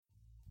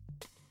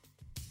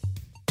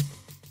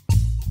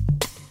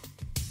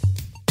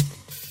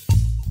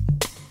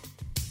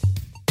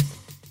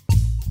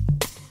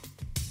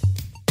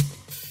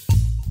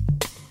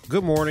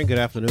Good morning, good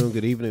afternoon,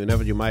 good evening,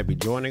 whenever you might be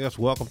joining us.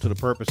 Welcome to the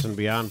Purpose and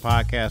Beyond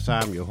podcast.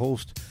 I'm your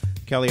host,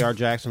 Kelly R.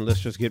 Jackson. Let's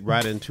just get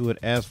right into it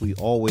as we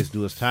always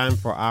do. It's time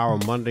for our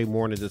Monday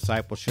morning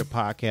discipleship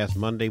podcast.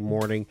 Monday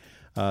morning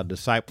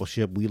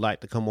discipleship. We like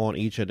to come on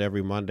each and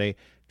every Monday,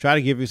 try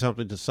to give you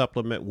something to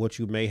supplement what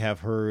you may have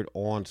heard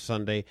on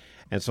Sunday.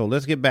 And so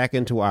let's get back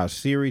into our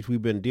series.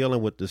 We've been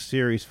dealing with this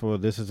series for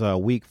this is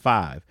week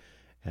 5.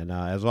 And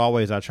as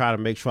always, I try to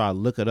make sure I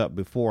look it up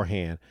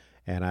beforehand.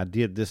 And I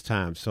did this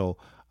time. So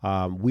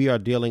we are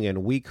dealing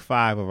in week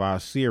 5 of our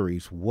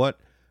series. What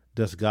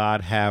does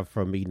God have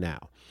for me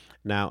now?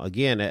 Now,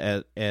 again,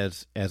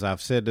 as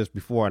I've said this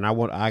before, and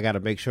I got to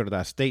make sure that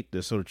I state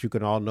this so that you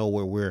can all know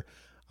where we're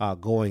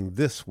going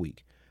this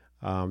week.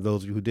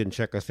 Those of you who didn't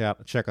check us out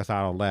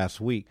on last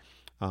week,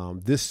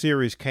 this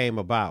series came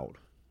about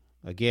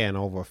again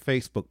over a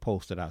Facebook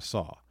post that I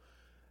saw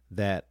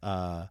that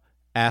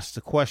asked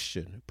the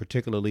question,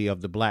 particularly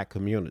of the Black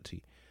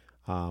community.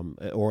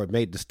 Or it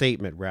made the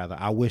statement, rather,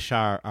 I wish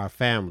our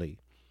family,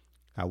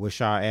 I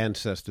wish our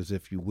ancestors,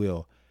 if you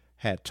will,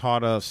 had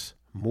taught us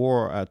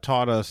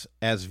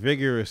as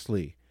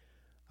vigorously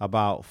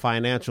about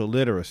financial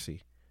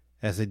literacy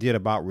as they did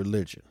about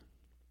religion.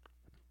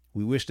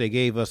 We wish they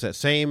gave us that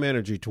same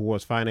energy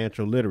towards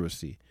financial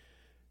literacy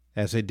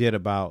as they did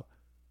about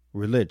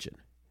religion.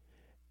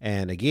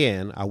 And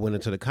again, I went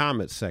into the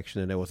comments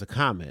section and there was a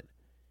comment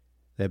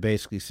that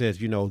basically says,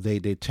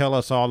 they tell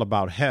us all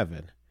about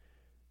heaven,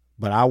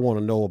 but I want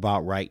to know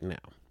about right now.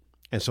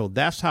 And so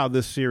that's how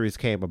this series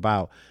came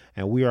about.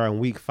 And we are in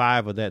week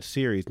 5 of that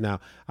series. Now,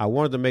 I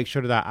wanted to make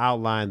sure that I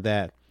outlined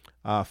that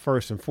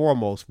first and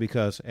foremost,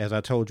 because as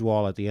I told you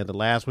all at the end of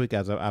last week,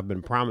 as I've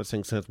been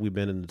promising since we've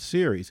been in the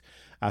series,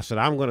 I said,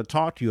 I'm going to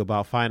talk to you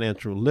about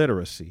financial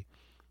literacy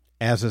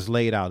as is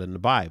laid out in the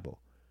Bible.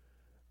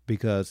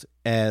 Because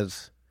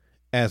as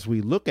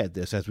we look at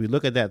this, as we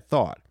look at that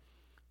thought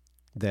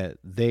that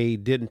they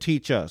didn't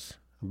teach us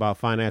about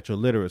financial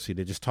literacy,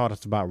 they just taught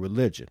us about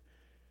religion.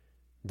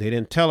 They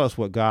didn't tell us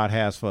what God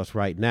has for us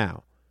right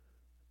now.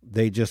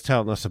 They just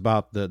telling us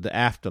about the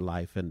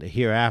afterlife and the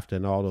hereafter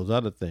and all those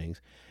other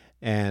things.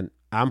 And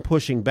I'm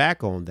pushing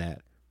back on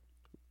that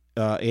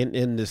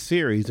in this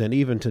series. And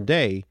even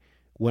today,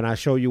 when I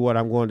show you what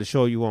I'm going to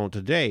show you on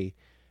today,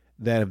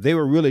 that if they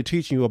were really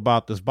teaching you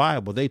about this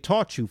Bible, they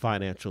taught you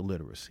financial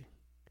literacy.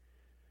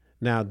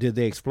 Now, did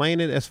they explain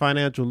it as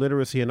financial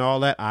literacy and all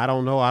that? I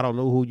don't know. I don't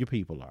know who your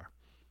people are.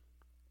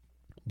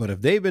 But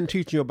if they've been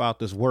teaching you about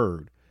this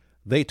word,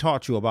 they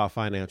taught you about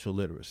financial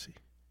literacy.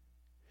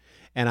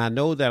 And I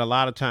know that a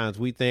lot of times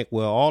we think,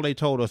 well, all they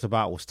told us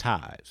about was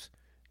tithes,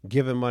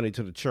 giving money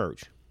to the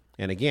church.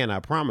 And again, I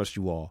promise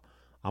you all,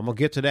 I'm going to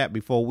get to that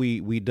before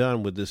we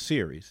done with this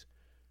series.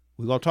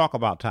 We're going to talk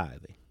about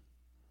tithing.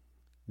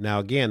 Now,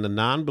 again, the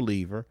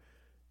non-believer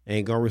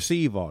ain't going to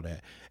receive all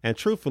that. And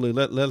truthfully,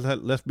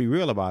 let's be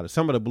real about it.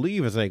 Some of the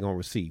believers ain't going to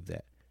receive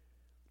that.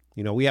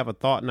 We have a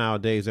thought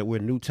nowadays that we're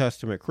New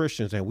Testament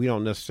Christians and we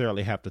don't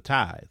necessarily have to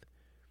tithe.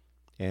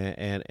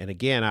 And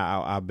again,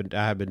 I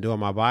have been doing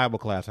my Bible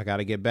class. I got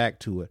to get back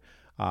to it.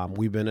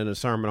 We've been in a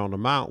Sermon on the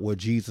Mount where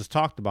Jesus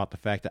talked about the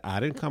fact that I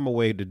didn't come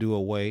away to do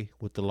away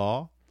with the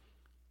law.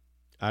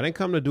 I didn't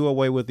come to do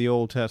away with the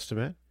Old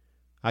Testament.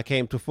 I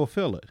came to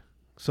fulfill it.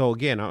 So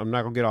again, I'm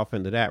not going to get off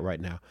into that right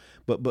now.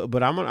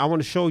 But I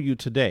want to show you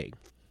today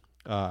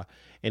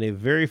in a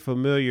very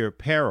familiar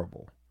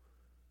parable,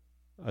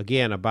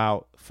 again,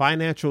 about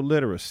financial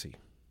literacy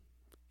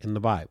in the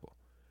Bible,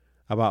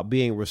 about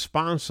being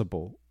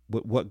responsible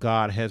with what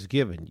God has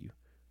given you,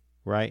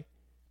 right?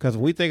 Because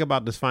when we think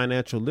about this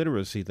financial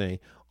literacy thing,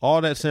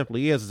 all that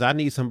simply is I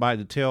need somebody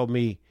to tell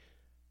me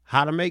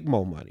how to make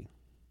more money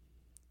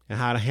and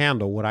how to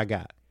handle what I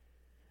got.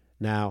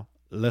 Now,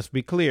 let's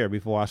be clear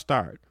before I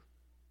start.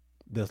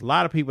 There's a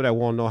lot of people that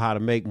want to know how to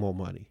make more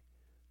money,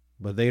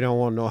 but they don't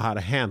want to know how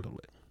to handle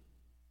it.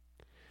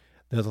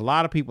 There's a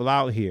lot of people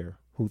out here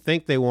who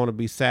think they want to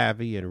be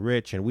savvy and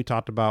rich. And we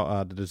talked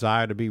about the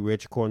desire to be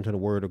rich according to the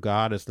word of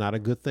God. It's not a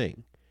good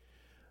thing.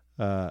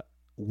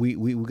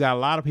 We got a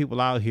lot of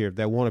people out here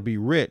that want to be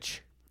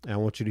rich. And I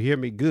want you to hear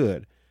me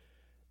good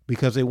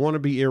because they want to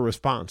be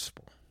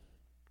irresponsible.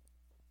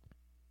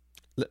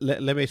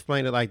 Let me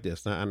explain it like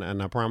this.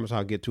 And I promise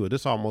I'll get to it.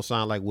 This almost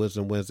sounds like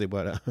Wisdom Wednesday,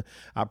 but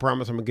I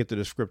promise I'm going to get to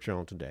the scripture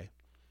on today.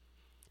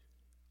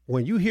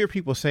 When you hear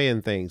people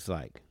saying things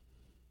like,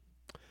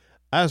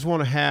 I just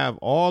want to have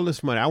all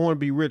this money. I want to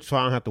be rich so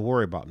I don't have to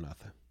worry about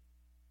nothing.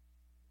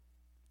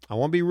 I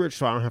want to be rich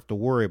so I don't have to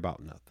worry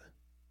about nothing.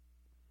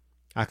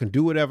 I can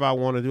do whatever I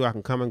want to do. I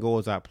can come and go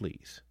as I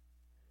please.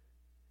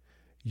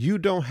 You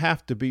don't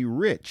have to be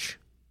rich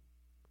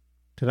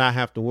to not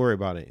have to worry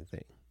about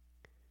anything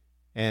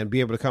and be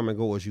able to come and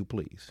go as you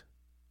please.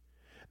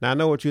 Now, I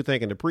know what you're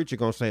thinking. The preacher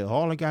going to say,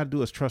 all I got to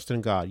do is trust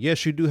in God.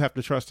 Yes, you do have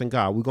to trust in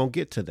God. We're going to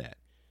get to that.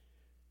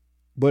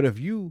 But if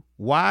you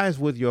wise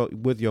with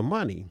your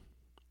money,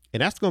 and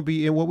that's going to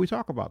be in what we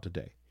talk about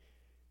today.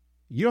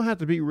 You don't have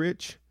to be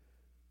rich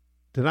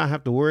to not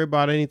have to worry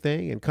about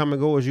anything and come and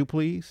go as you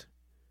please.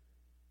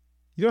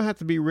 You don't have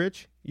to be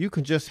rich. You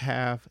can just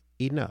have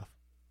enough.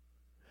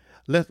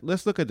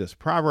 let's look at this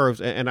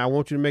Proverbs, and I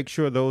want you to make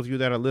sure, those of you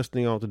that are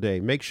listening on today,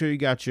 make sure you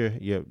got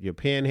your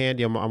pen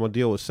handy. I'm gonna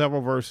deal with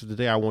several verses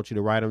today. I want you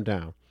to write them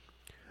down.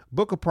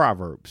 Book of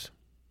Proverbs,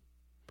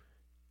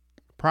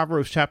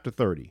 Proverbs chapter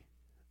 30,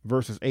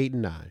 verses 8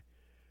 and 9.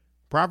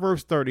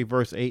 Proverbs 30,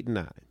 verse 8 and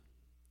 9.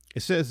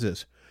 It says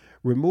this: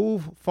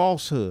 remove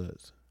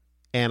falsehoods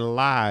and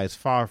lies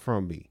far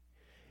from me.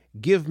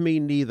 Give me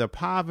neither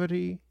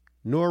poverty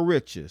nor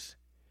riches.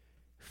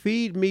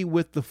 Feed me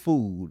with the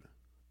food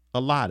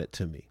allotted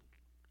to me.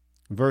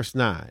 Verse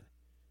 9.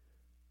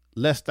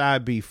 Lest I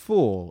be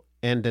full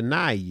and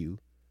deny you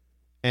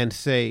and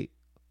say,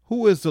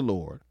 who is the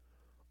Lord?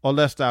 Or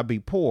lest I be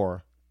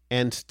poor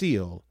and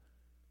steal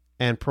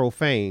and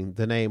profane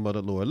the name of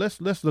the Lord. Let's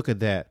look at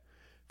that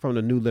from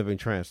the New Living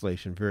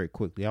Translation very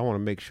quickly. I want to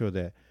make sure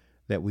that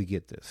we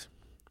get this.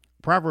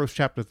 Proverbs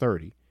chapter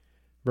 30,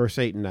 verse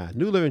 8 and 9.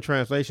 New Living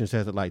Translation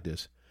says it like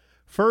this: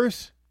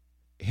 first,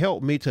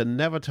 help me to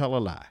never tell a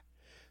lie.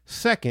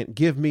 Second,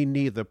 give me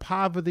neither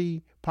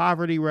poverty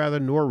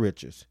nor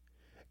riches.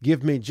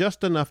 Give me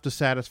just enough to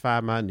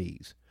satisfy my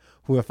needs.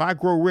 For if I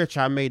grow rich,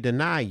 I may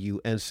deny you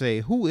and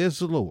say, who is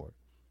the Lord?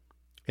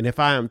 And if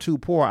I am too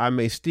poor, I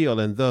may steal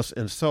and thus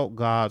insult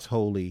God's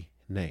holy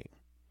name.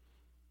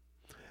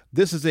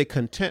 This is a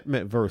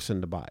contentment verse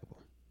in the Bible.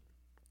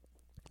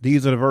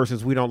 These are the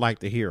verses we don't like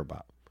to hear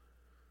about.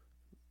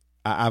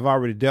 I've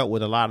already dealt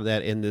with a lot of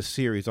that in this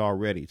series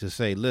already, to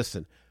say,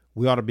 listen,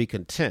 we ought to be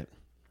content.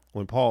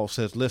 When Paul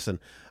says, listen,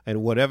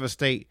 in whatever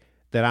state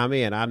that I'm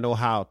in, I know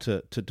how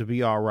to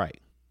be all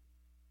right.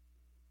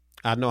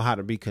 I know how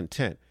to be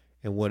content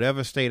in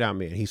whatever state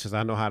I'm in. He says,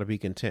 I know how to be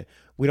content.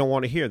 We don't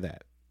want to hear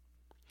that.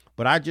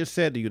 But I just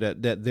said to you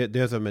that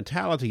there's a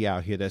mentality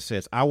out here that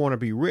says, I want to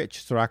be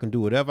rich so I can do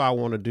whatever I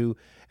want to do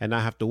and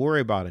not have to worry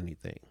about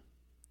anything.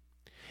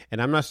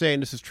 And I'm not saying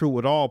this is true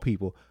with all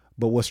people,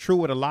 but what's true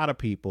with a lot of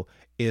people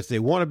is they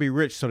want to be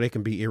rich so they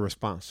can be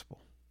irresponsible.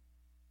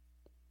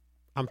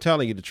 I'm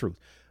telling you the truth.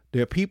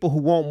 There are people who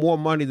want more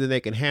money than they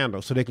can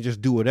handle so they can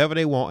just do whatever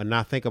they want and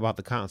not think about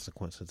the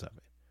consequences of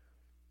it.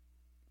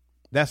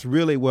 That's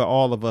really where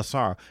all of us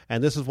are.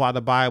 And this is why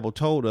the Bible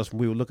told us, when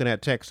we were looking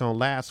at text on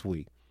last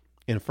week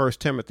in 1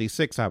 Timothy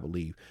 6, I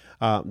believe,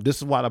 this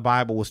is why the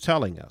Bible was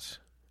telling us,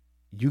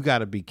 you got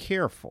to be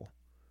careful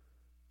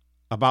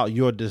about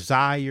your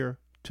desire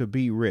to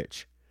be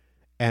rich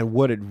and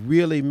what it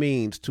really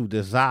means to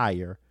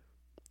desire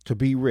to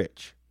be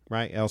rich,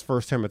 right? That was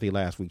 1 Timothy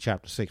last week,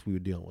 chapter 6, we were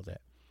dealing with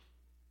that.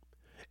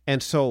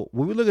 And so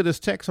when we look at this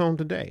text on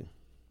today,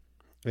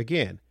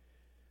 again,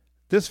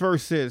 this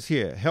verse says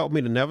here, help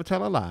me to never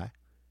tell a lie.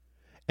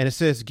 And it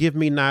says, give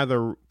me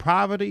neither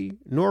poverty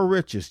nor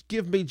riches.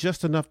 Give me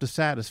just enough to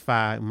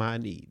satisfy my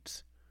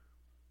needs.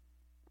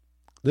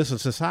 Listen,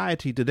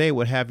 society today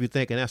would have you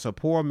thinking that's a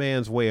poor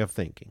man's way of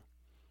thinking,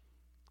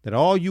 that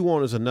all you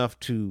want is enough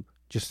to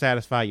just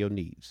satisfy your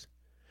needs.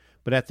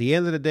 But at the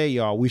end of the day,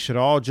 y'all, we should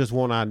all just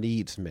want our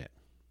needs met.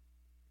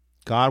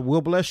 God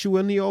will bless you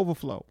in the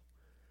overflow,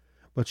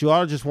 but you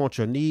ought to just want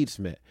your needs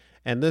met.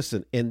 And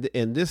listen,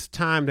 in this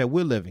time that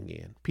we're living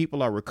in,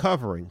 people are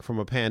recovering from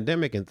a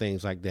pandemic and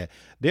things like that.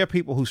 There are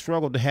people who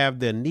struggle to have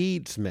their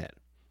needs met.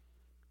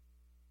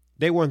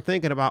 They weren't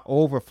thinking about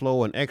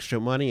overflow and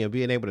extra money and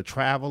being able to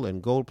travel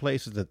and go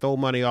places and throw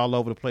money all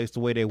over the place the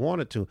way they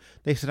wanted to.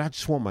 They said, I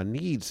just want my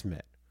needs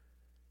met.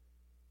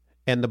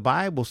 And the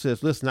Bible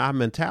says, listen, our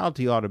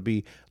mentality ought to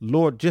be,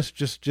 Lord,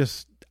 just,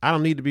 I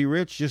don't need to be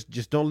rich.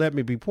 Just don't let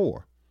me be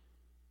poor.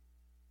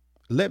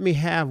 Let me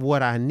have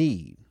what I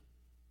need.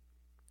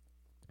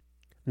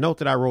 Note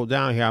that I wrote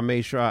down here, I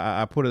made sure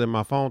I put it in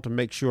my phone to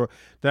make sure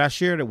that I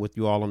shared it with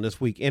you all on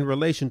this week in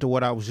relation to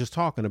what I was just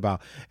talking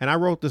about. And I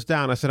wrote this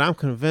down. I said, I'm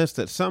convinced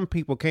that some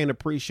people can't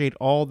appreciate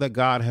all that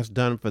God has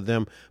done for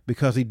them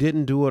because he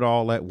didn't do it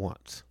all at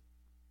once.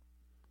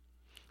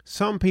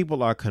 Some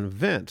people are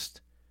convinced,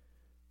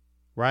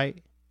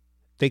 right?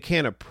 They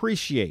can't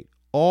appreciate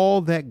all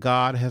that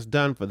God has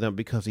done for them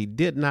because he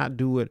did not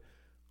do it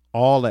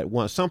all at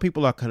once. Some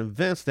people are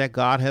convinced that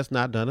God has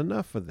not done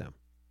enough for them.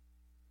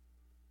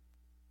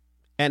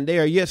 And they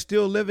are yet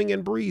still living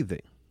and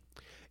breathing.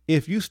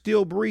 If you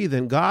still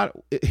breathing, God,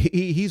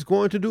 he's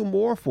going to do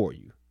more for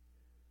you.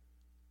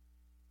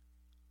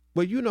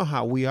 But you know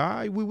how we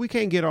are. We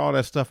can't get all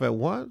that stuff at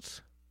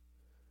once.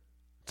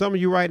 Some of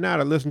you right now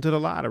that listen to the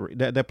lottery,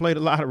 that play the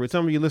lottery.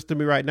 Some of you listen to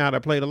me right now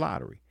that play the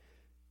lottery.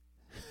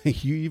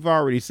 You've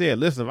already said,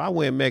 listen, if I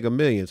win Mega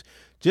Millions,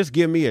 just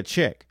give me a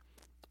check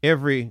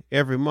every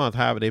month,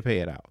 however they pay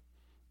it out.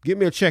 Give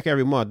me a check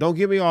every month. Don't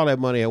give me all that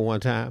money at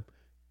one time.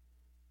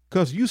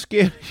 Because you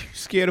scared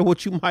of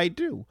what you might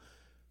do.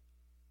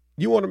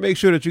 You want to make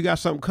sure that you got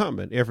something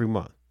coming every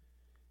month,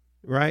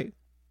 right?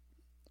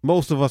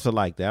 Most of us are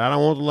like that. I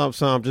don't want the lump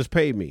sum. Just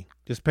pay me.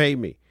 Just pay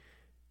me.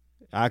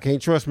 I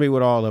can't trust me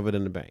with all of it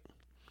in the bank.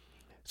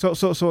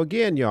 So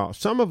again, y'all,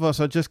 some of us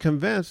are just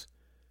convinced,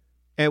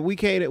 and we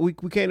can't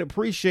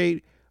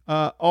appreciate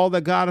all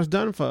that God has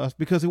done for us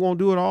because he won't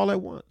do it all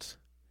at once.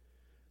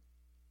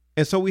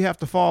 And so we have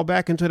to fall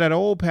back into that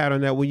old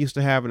pattern that we used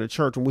to have in the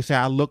church when we say,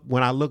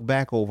 when I look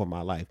back over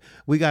my life.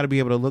 We got to be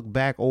able to look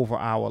back over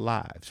our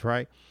lives,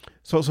 right?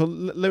 So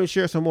let me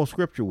share some more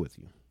scripture with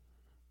you.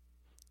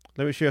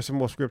 Let me share some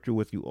more scripture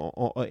with you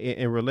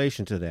in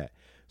relation to that.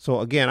 So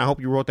again, I hope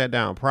you wrote that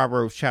down.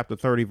 Proverbs chapter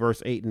 30,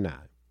 verse 8 and 9.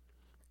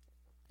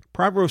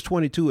 Proverbs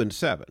 22 and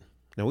 7.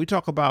 Now we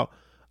talk about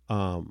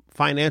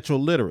financial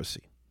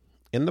literacy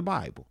in the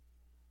Bible.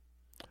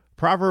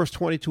 Proverbs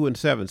 22 and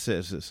 7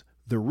 says this: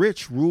 the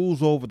rich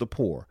rules over the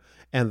poor,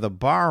 and the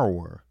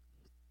borrower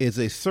is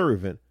a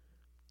servant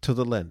to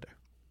the lender.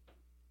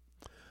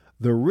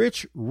 The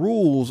rich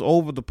rules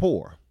over the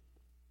poor.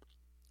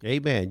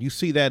 Amen. You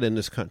see that in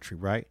this country,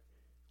 right?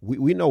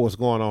 We know what's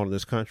going on in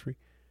this country.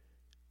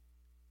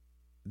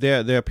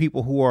 There are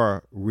people who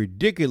are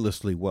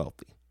ridiculously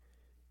wealthy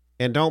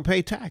and don't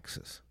pay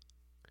taxes.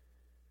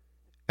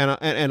 And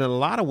in a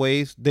lot of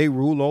ways, they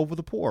rule over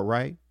the poor,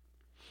 right?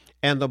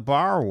 And the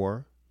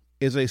borrower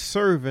is a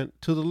servant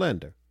to the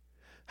lender.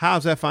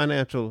 How's that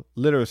financial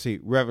literacy,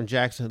 Reverend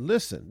Jackson?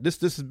 Listen,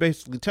 this is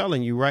basically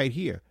telling you right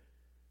here.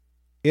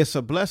 It's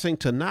a blessing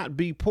to not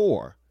be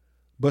poor,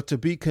 but to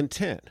be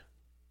content.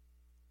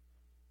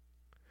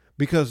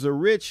 Because the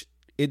rich,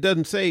 it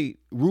doesn't say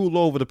rule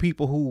over the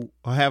people who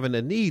are having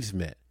their needs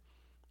met.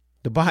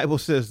 The Bible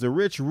says the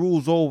rich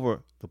rules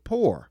over the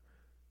poor.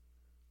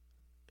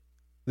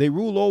 They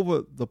rule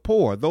over the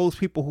poor, those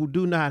people who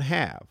do not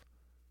have.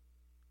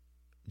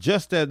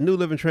 Just as New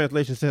Living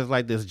Translation says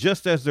like this: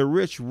 just as the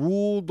rich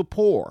rule the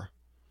poor,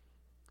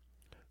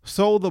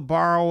 so the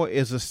borrower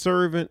is a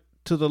servant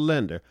to the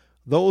lender.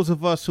 Those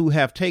of us who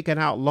have taken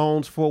out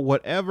loans for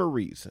whatever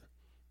reason,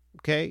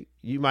 okay,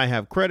 you might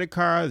have credit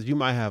cards, you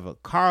might have a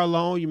car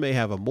loan, you may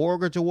have a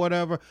mortgage or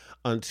whatever.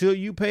 Until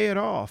you pay it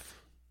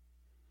off,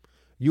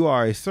 you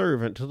are a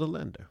servant to the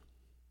lender.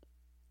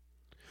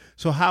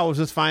 So how is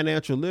this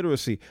financial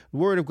literacy? The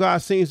Word of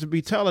God seems to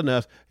be telling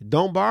us,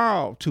 don't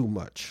borrow too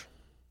much.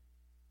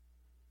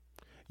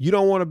 You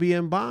don't want to be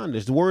in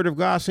bondage. The Word of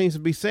God seems to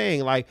be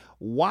saying, like,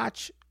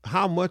 watch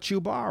how much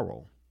you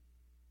borrow.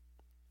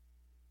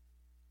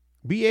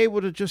 Be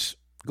able to just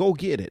go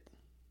get it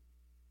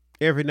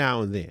every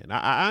now and then.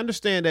 I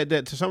understand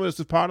that some of this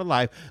is part of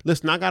life.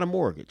 Listen, I got a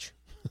mortgage.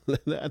 Some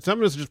of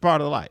this is just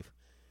part of life.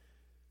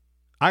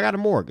 I got a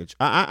mortgage.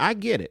 I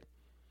get it.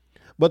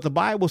 But the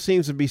Bible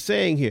seems to be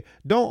saying here,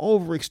 don't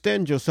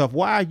overextend yourself.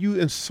 Why are you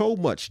in so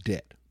much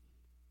debt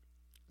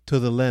to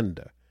the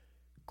lender?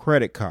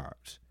 Credit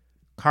cards,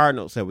 car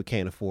notes that we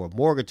can't afford,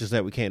 mortgages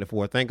that we can't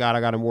afford. Thank God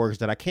I got a mortgage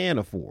that I can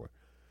afford,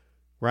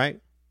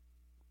 right?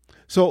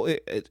 So,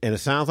 and it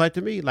sounds like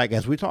to me, like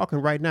as we're talking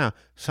right now,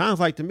 sounds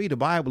like to me the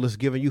Bible is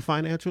giving you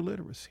financial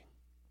literacy.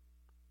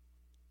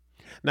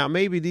 Now,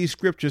 maybe these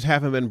scriptures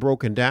haven't been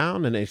broken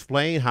down and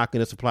explained. How can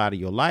this apply to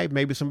your life?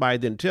 Maybe somebody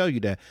didn't tell you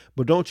that,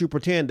 but don't you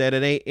pretend that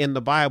it ain't in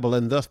the Bible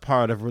and thus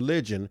part of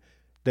religion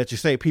that you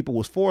say people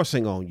was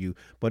forcing on you,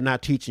 but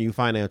not teaching you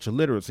financial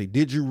literacy.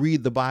 Did you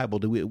read the Bible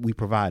that we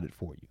provided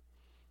for you?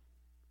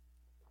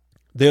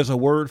 There's a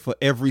word for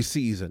every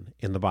season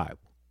in the Bible.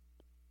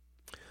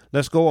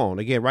 Let's go on.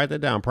 Again, write that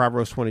down,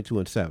 Proverbs 22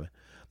 and 7.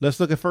 Let's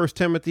look at 1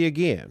 Timothy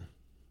again.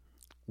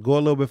 Go a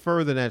little bit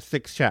further in that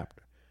 6th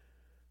chapter.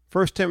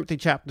 1 Timothy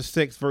chapter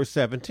 6, verse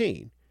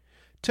 17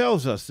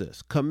 tells us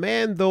this: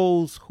 command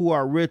those who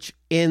are rich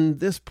in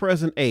this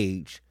present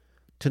age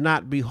to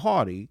not be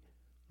haughty,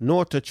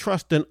 nor to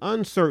trust in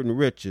uncertain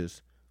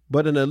riches,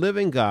 but in a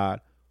living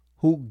God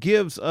who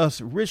gives us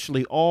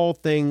richly all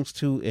things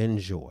to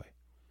enjoy.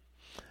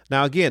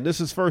 Now, again, this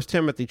is 1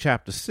 Timothy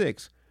chapter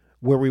 6,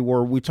 where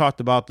we talked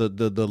about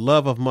the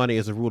love of money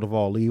as a root of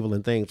all evil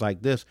and things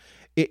like this.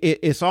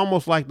 It's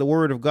almost like the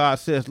Word of God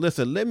says,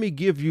 listen, let me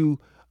give you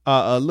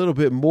a little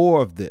bit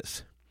more of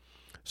this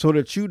so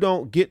that you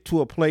don't get to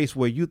a place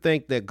where you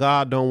think that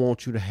God don't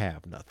want you to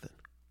have nothing.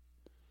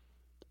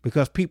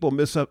 Because people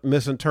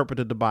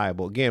misinterpreted the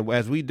Bible. Again,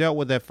 as we dealt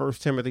with that 1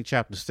 Timothy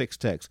chapter 6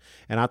 text,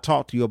 and I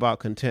talked to you about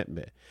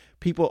contentment,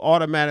 people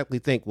automatically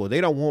think, well,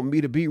 they don't want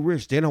me to be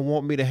rich. They don't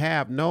want me to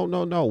have. No.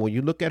 When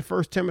you look at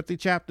 1 Timothy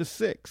chapter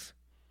 6,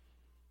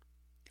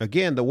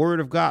 again, the Word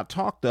of God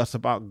talked to us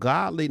about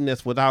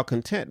godliness without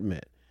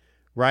contentment,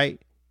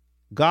 right?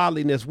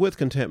 Godliness with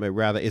contentment,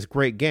 rather, is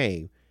great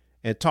gain.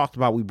 And talked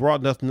about we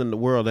brought nothing in the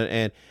world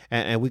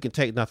and we can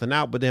take nothing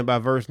out. But then by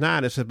verse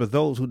 9, it says, but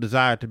those who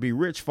desire to be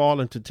rich fall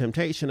into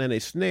temptation and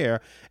a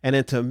snare and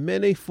into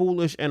many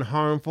foolish and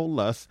harmful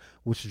lusts,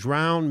 which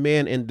drown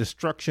men in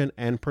destruction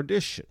and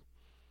perdition.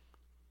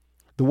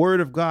 The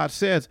Word of God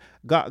says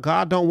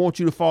God don't want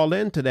you to fall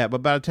into that.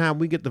 But by the time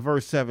we get to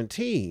verse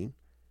 17,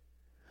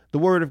 the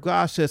Word of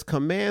God says,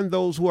 command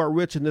those who are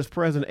rich in this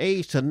present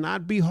age to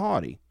not be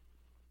haughty,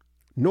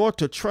 nor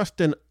to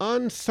trust in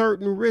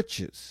uncertain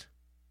riches.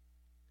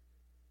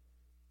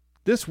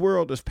 This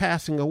world is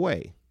passing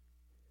away.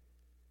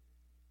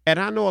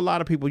 And I know a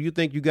lot of people, you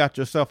think you got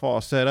yourself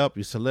all set up,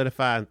 you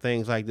solidified and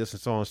things like this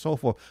and so on and so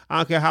forth. I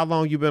don't care how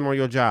long you've been on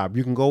your job.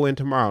 You can go in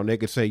tomorrow and they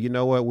could say, you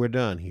know what, we're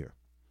done here.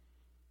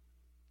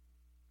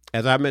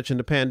 As I mentioned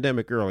the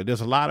pandemic earlier,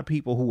 there's a lot of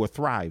people who are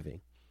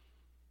thriving.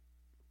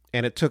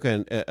 and it took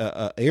an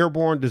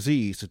airborne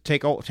disease to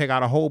take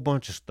out a whole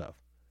bunch of stuff.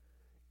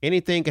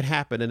 Anything can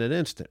happen in an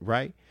instant,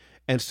 right?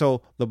 And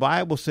so the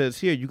Bible says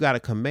here, you got to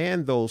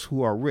command those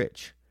who are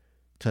rich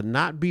to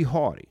not be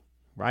haughty,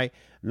 right?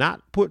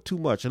 Not put too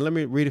much. And let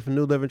me read it from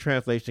New Living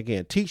Translation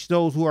again. Teach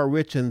those who are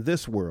rich in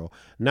this world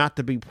not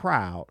to be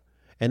proud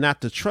and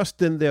not to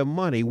trust in their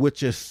money,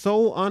 which is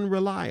so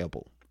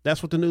unreliable.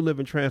 That's what the New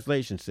Living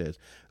Translation says.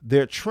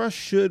 Their trust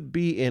should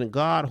be in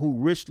God, who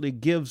richly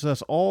gives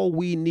us all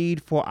we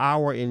need for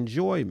our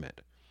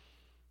enjoyment.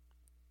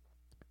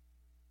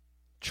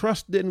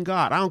 Trust in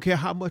God. I don't care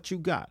how much you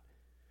got.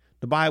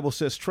 The Bible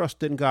says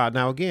trust in God.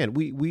 Now, again,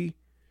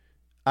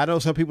 I know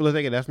some people are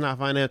thinking that's not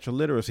financial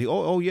literacy.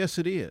 Oh, yes,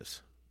 it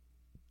is.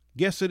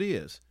 Yes, it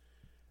is.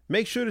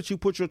 Make sure that you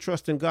put your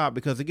trust in God,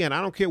 because, again, I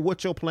don't care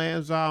what your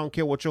plans are. I don't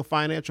care what your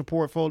financial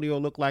portfolio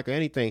look like or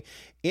anything.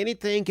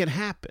 Anything can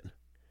happen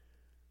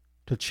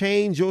to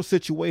change your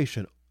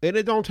situation. And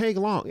it don't take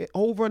long.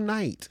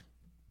 Overnight,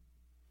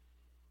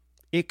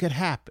 it could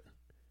happen.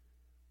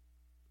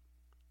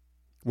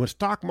 When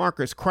stock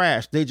markets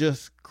crash, they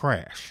just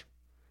crash.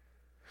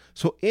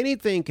 So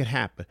anything can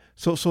happen.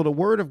 So the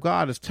word of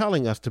God is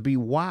telling us to be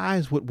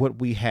wise with what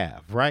we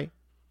have, right?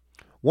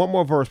 One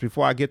more verse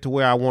before I get to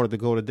where I wanted to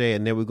go today,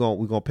 and then we're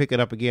going to pick it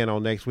up again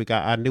on next week.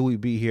 I knew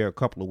we'd be here a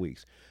couple of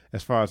weeks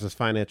as far as this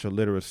financial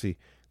literacy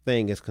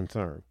thing is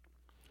concerned.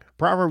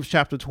 Proverbs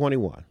chapter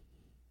 21.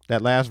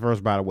 That last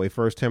verse, by the way,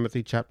 1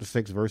 Timothy chapter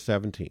 6, verse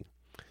 17.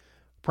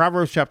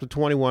 Proverbs chapter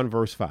 21,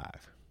 verse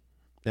 5.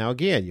 Now,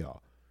 again,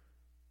 y'all,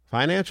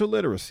 financial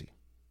literacy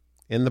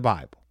in the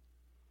Bible.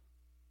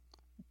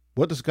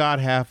 What does God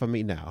have for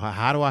me now?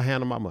 How do I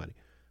handle my money?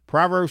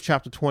 Proverbs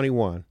chapter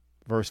 21,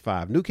 verse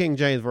 5. New King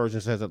James Version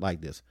says it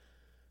like this.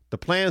 The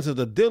plans of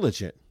the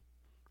diligent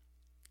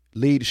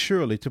lead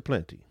surely to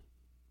plenty,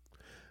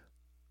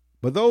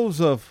 but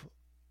those of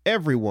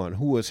everyone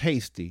who is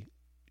hasty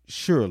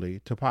surely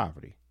to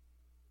poverty.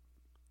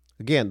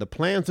 Again, the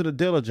plans of the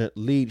diligent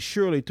lead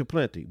surely to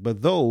plenty,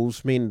 but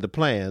those, meaning the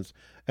plans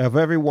of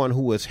everyone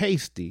who is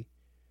hasty,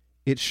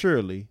 it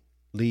surely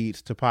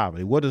leads to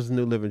poverty. What does the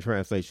New Living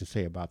Translation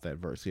say about that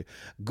verse here?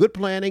 Good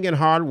planning and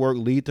hard work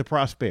lead to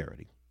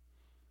prosperity,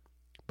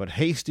 but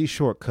hasty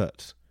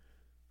shortcuts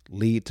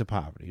lead to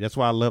poverty. That's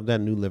why I love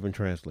that New Living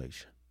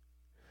Translation.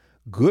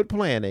 Good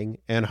planning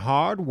and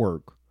hard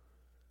work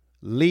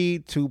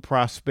lead to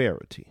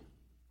prosperity,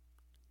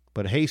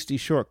 but hasty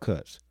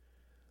shortcuts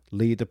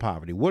lead to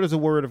poverty. What is the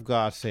word of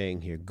God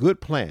saying here? Good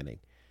planning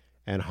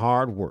and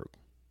hard work.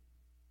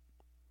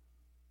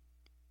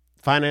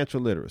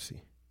 Financial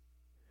literacy.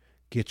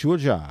 Get you a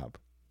job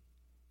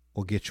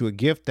or get you a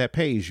gift that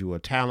pays you, a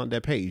talent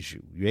that pays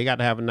you. You ain't got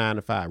to have a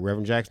 9-to-5.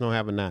 Reverend Jackson don't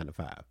have a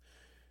 9-to-5.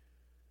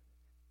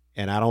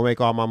 And I don't make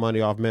all my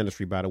money off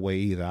ministry, by the way,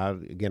 either.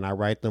 I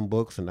write them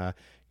books, and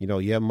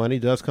money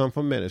does come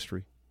from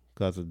ministry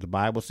because the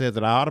Bible says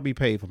that I ought to be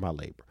paid for my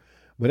labor.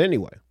 But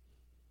anyway,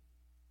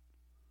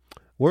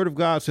 Word of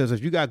God says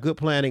if you got good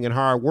planning and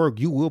hard work,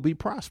 you will be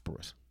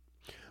prosperous.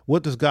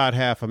 What does God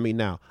have for me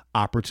now?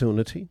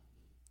 Opportunity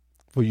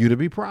for you to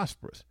be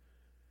prosperous.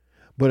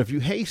 But if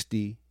you're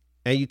hasty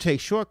and you take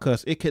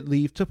shortcuts, it could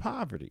lead to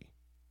poverty.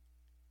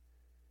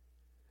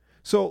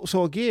 So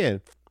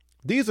again,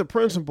 these are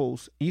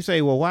principles. You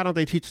say, well, why don't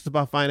they teach us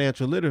about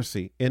financial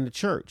literacy in the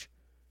church?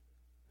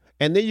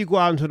 And then you go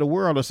out into the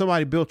world and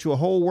somebody built you a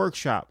whole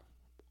workshop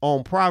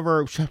on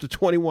Proverbs chapter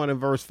 21 and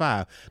verse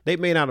 5. They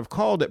may not have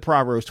called it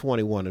Proverbs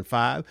 21 and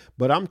 5,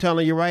 but I'm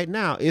telling you right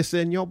now, it's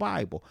in your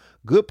Bible.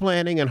 Good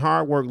planning and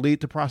hard work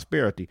lead to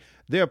prosperity.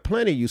 There are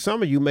plenty of you.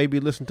 Some of you may be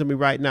listening to me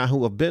right now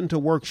who have been to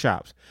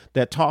workshops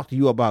that talk to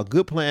you about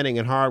good planning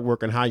and hard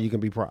work and how you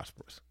can be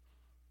prosperous.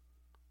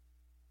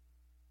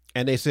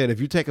 And they said, if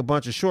you take a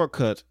bunch of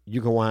shortcuts, you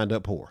can wind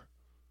up poor.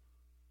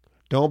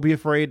 Don't be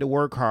afraid to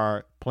work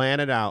hard, plan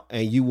it out,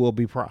 and you will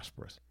be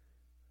prosperous.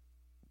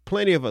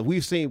 Plenty of us,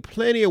 we've seen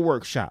plenty of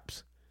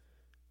workshops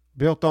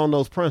built on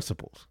those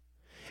principles.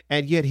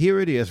 And yet here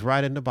it is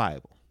right in the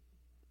Bible.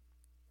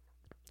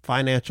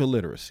 Financial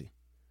literacy.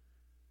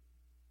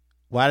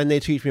 Why didn't they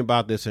teach me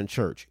about this in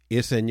church?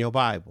 It's in your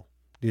Bible.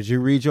 Did you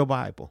read your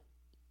Bible?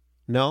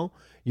 No,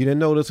 you didn't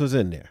know this was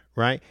in there,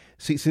 right?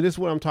 See, this is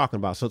what I'm talking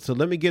about. So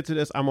let me get to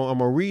this. I'm going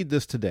to read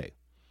this today.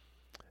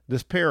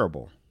 This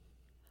parable.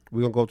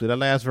 We're going to go through that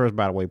last verse,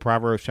 by the way,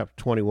 Proverbs chapter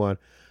 21,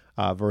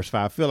 verse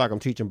 5. I feel like I'm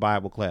teaching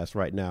Bible class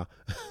right now.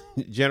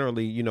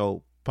 Generally,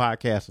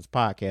 podcast is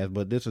podcast,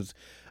 but this is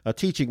a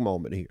teaching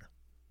moment here.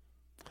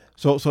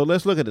 So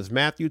let's look at this.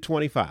 Matthew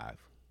 25.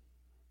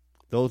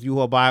 Those of you who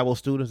are Bible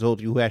students, those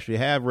of you who actually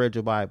have read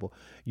your Bible,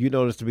 you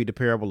know this to be the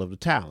parable of the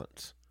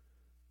talents.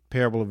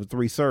 Parable of the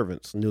three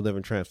servants, New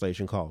Living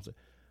Translation calls it.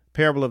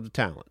 Parable of the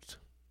talents.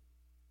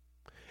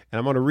 And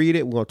I'm going to read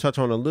it. We're going to touch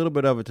on a little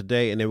bit of it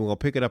today, and then we're going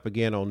to pick it up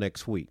again on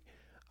next week.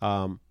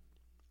 I'll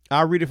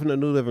read it from the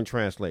New Living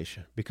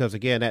Translation because,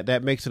 again,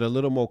 that makes it a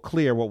little more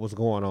clear what was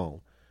going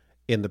on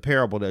in the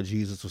parable that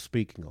Jesus was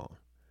speaking on.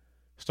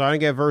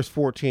 Starting at verse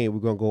 14, we're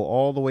going to go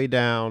all the way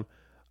down.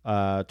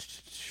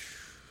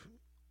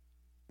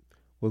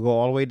 We'll go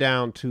all the way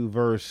down to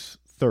verse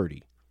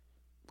 30.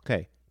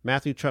 Okay,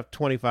 Matthew chapter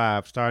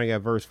 25, starting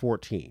at verse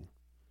 14.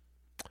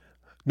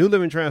 New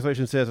Living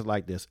Translation says it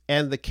like this: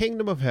 "And the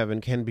kingdom of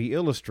heaven can be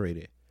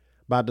illustrated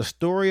by the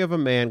story of a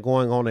man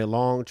going on a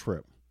long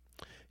trip.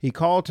 He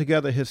called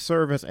together his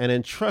servants and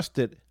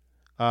entrusted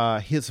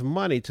his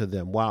money to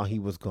them while he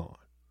was gone.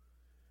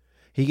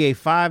 He gave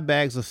 5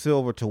 bags of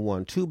silver to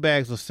one, 2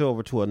 bags of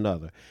silver to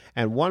another,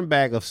 and 1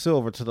 bag of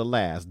silver to the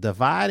last,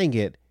 dividing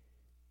it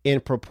in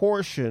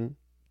proportion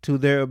to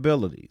their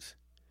abilities.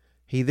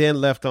 He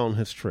then left on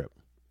his trip.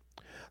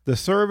 The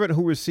servant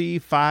who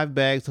received 5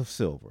 bags of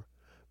silver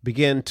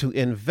began to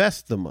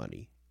invest the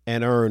money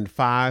and earned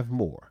 5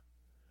 more.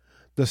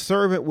 The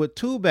servant with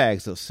 2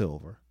 bags of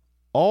silver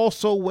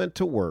also went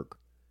to work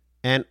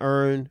and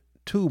earned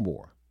 2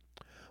 more.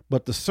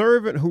 But the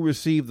servant who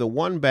received the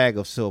 1 bag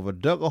of silver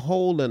dug a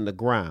hole in the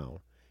ground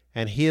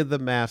and hid the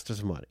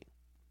master's money."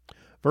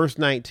 Verse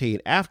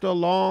 19, "After a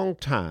long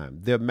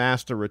time, their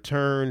master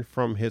returned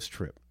from his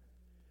trip,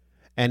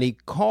 and he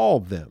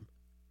called them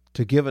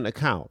to give an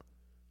account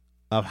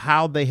of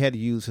how they had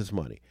used his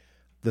money.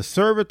 The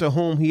servant to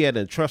whom he had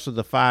entrusted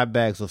the 5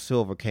 bags of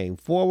silver came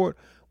forward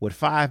with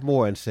 5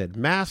 more and said,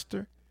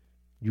 'Master,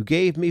 you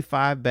gave me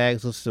 5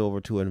 bags of silver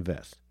to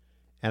invest,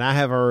 and I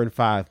have earned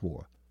 5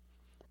 more.'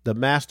 The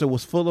master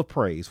was full of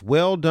praise.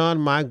 'Well done,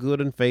 my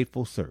good and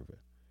faithful servant.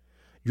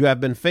 You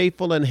have been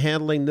faithful in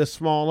handling this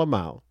small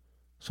amount,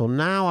 so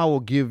now I will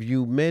give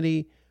you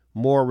many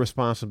more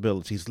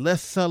responsibilities.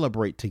 Let's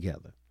celebrate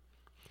together.'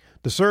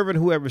 The servant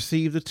who had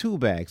received the 2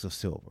 bags of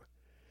silver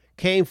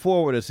came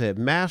forward and said,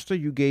 'Master,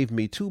 you gave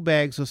me 2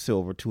 bags of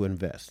silver to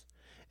invest,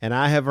 and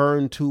I have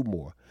earned 2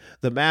 more.'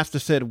 The master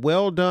said,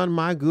 'Well done,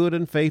 my good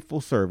and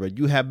faithful servant.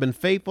 You have been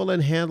faithful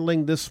in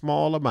handling this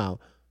small amount,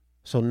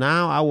 so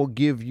now I will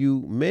give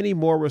you many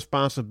more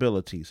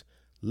responsibilities.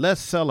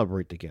 Let's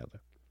celebrate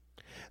together.'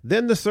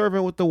 Then the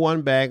servant with the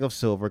 1 bag of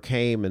silver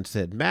came and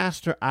said,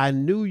 'Master, I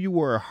knew you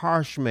were a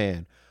harsh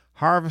man,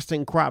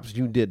 harvesting crops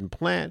you didn't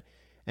plant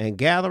and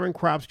gathering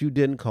crops you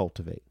didn't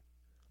cultivate.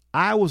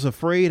 I was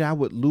afraid I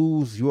would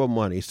lose your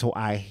money, so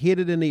I hid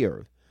it in the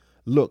earth.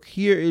 Look,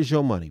 here is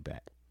your money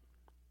back.'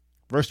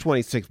 Verse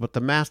 26, but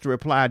the master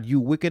replied, 'You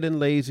wicked and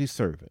lazy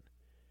servant.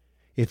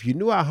 If you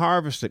knew I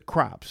harvested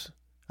crops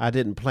I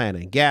didn't plant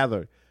and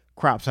gathered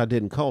crops I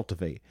didn't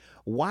cultivate,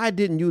 why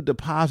didn't you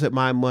deposit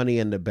my money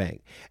in the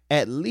bank?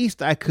 At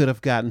least I could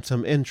have gotten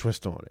some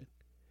interest on it.'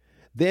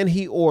 Then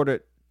he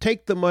ordered,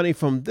 'Take the money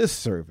from this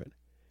servant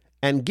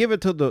and give it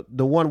to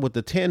the one with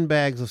the 10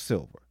 bags of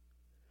silver.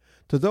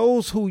 To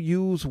those who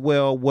use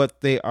well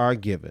what they are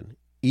given,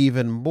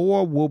 even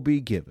more will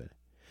be given,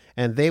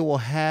 and they will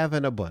have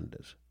an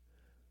abundance.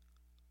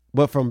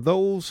 But from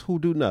those who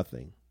do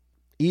nothing,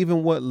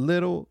 even what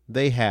little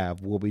they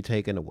have will be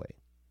taken away.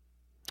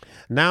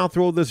 Now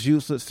throw this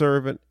useless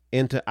servant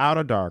into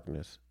outer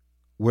darkness,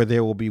 where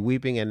there will be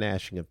weeping and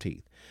gnashing of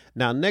teeth.'"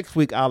 Now, next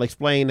week, I'll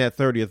explain that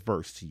 30th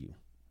verse to you,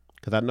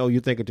 because I know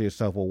you're thinking to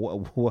yourself,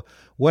 well,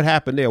 what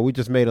happened there? We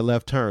just made a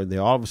left turn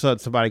there. All of a sudden,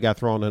 somebody got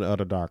thrown into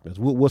utter darkness.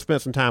 We'll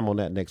spend some time on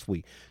that next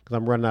week, because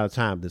I'm running out of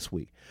time this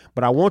week.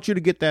 But I want you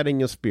to get that in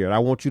your spirit. I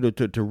want you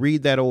to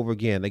read that over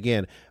again.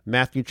 Again,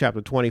 Matthew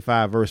chapter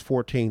 25, verse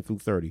 14 through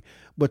 30.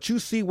 But you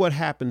see what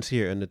happens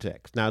here in the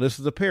text. Now, this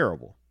is a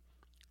parable.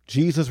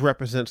 Jesus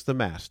represents the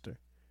master.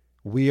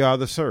 We are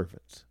the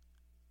servants.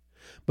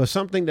 But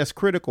something that's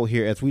critical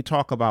here as we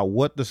talk about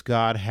what does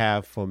God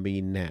have for me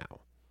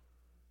now.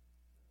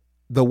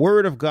 The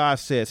word of God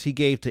says he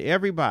gave to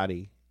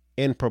everybody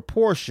in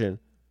proportion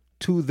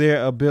to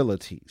their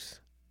abilities.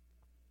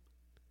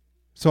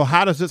 So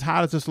how does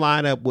this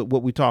line up with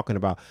what we're talking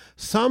about?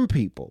 Some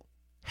people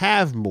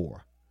have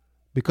more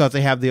because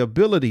they have the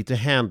ability to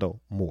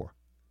handle more.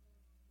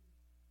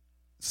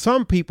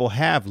 Some people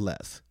have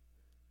less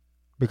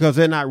because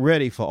they're not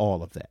ready for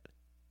all of that.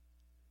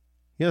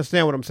 You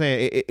understand what I'm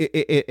saying?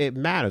 It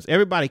matters.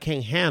 Everybody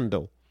can't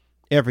handle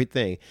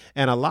everything.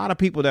 And a lot of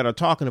people that are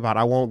talking about,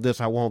 I want this,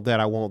 I want that,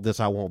 I want this,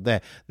 I want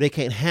that, they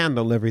can't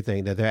handle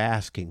everything that they're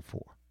asking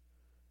for.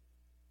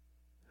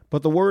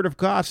 But the word of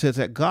God says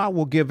that God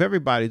will give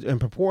everybody in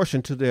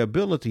proportion to their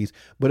abilities.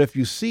 But if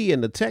you see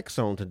in the text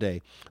on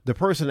today, the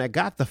person that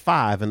got the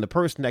 5 and the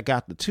person that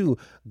got the 2,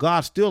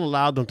 God still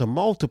allowed them to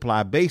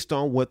multiply based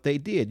on what they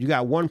did. You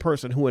got one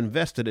person who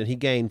invested and he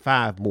gained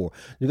 5 more.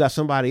 You got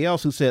somebody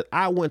else who said,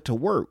 I went to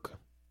work.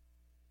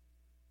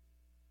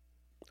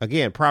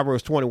 Again,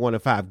 Proverbs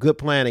 21:5, good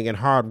planning and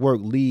hard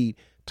work lead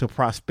to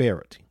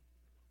prosperity.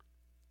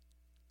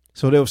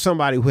 So there was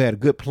somebody who had a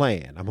good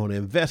plan. I'm going to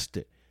invest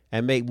it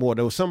and make more.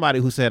 There was somebody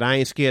who said, I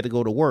ain't scared to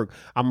go to work.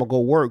 I'm going to go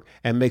work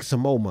and make some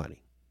more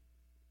money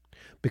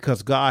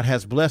because God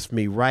has blessed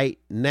me right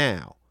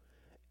now.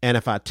 And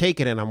if I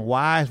take it and I'm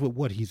wise with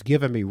what he's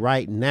given me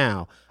right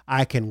now,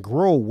 I can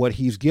grow what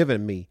he's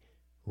given me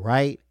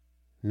right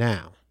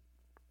now.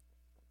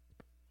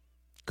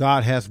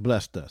 God has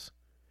blessed us.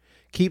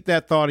 Keep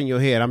that thought in your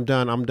head. I'm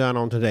done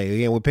on today.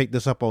 Again, we'll pick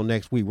this up on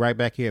next week, right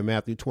back here in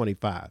Matthew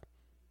 25.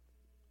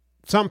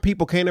 Some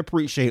people can't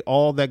appreciate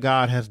all that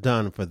God has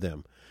done for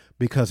them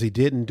because he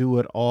didn't do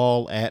it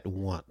all at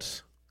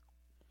once.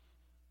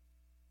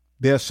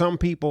 There are some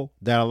people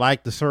that are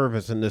like the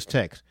servants in this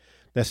text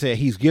that said,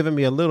 he's giving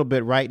me a little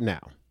bit right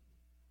now.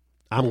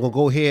 I'm going to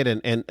go ahead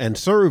and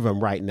serve him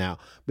right now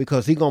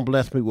because he's going to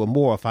bless me with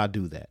more if I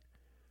do that.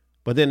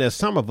 But then there's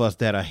some of us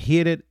that are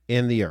hid it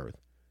in the earth.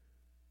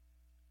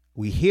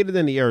 We hid it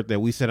in the earth that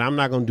we said, I'm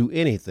not going to do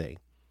anything.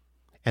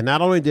 And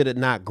not only did it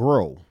not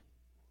grow,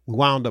 we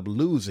wound up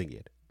losing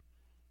it.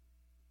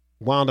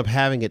 Wound up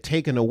having it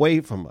taken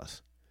away from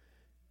us.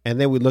 And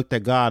then we looked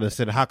at God and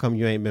said, how come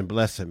you ain't been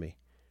blessing me?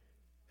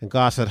 And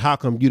God said, how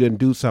come you didn't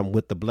do something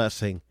with the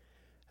blessing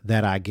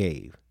that I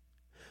gave?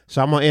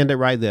 So I'm going to end it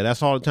right there.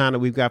 That's all the time that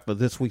we've got for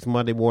this week's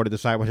Monday Morning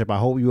Discipleship. I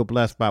hope you were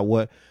blessed by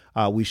what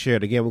we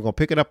shared. Again, we're going to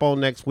pick it up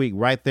on next week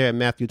right there in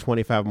Matthew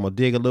 25. I'm going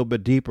to dig a little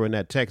bit deeper in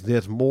that text.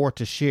 There's more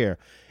to share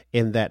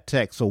in that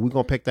text. So we're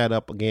going to pick that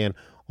up again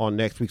on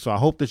next week. So I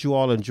hope that you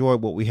all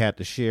enjoyed what we had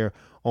to share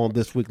on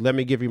this week. Let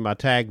me give you my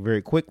tag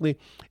very quickly.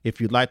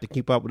 If you'd like to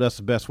keep up with us,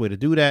 the best way to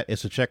do that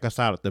is to check us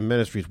out at the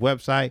ministry's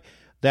website.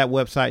 That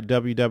website,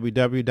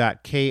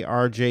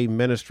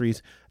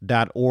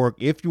 www.krjministries.org.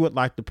 If you would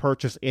like to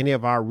purchase any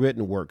of our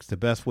written works, the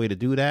best way to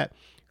do that,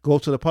 go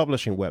to the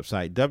publishing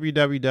website,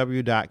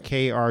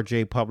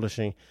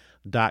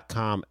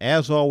 www.krjpublishing.com.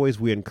 As always,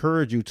 we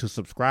encourage you to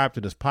subscribe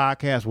to this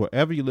podcast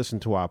wherever you listen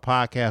to our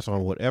podcast,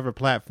 on whatever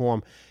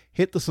platform.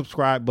 Hit the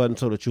subscribe button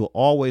so that you'll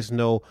always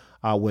know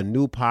when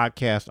new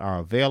podcasts are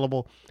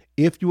available.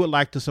 If you would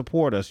like to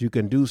support us, you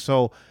can do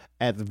so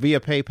via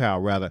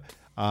PayPal,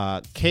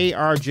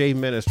 KRJ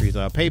Ministries,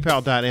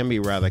 paypal.me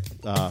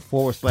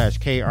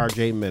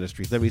 /KRJ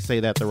Ministries. Let me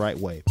say that the right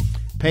way.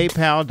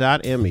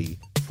 PayPal.me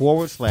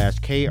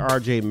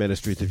 /KRJ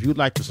Ministries. If you'd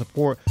like to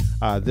support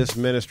this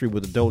ministry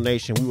with a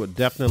donation, we would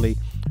definitely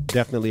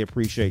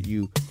appreciate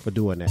you for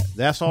doing that.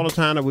 That's all the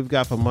time that we've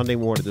got for Monday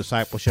Morning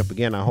Discipleship.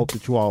 Again, I hope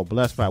that you all are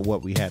blessed by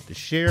what we had to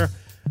share.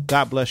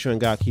 God bless you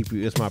and God keep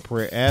you is my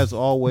prayer. As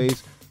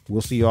always,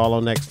 we'll see you all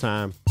on next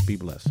time. Be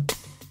blessed.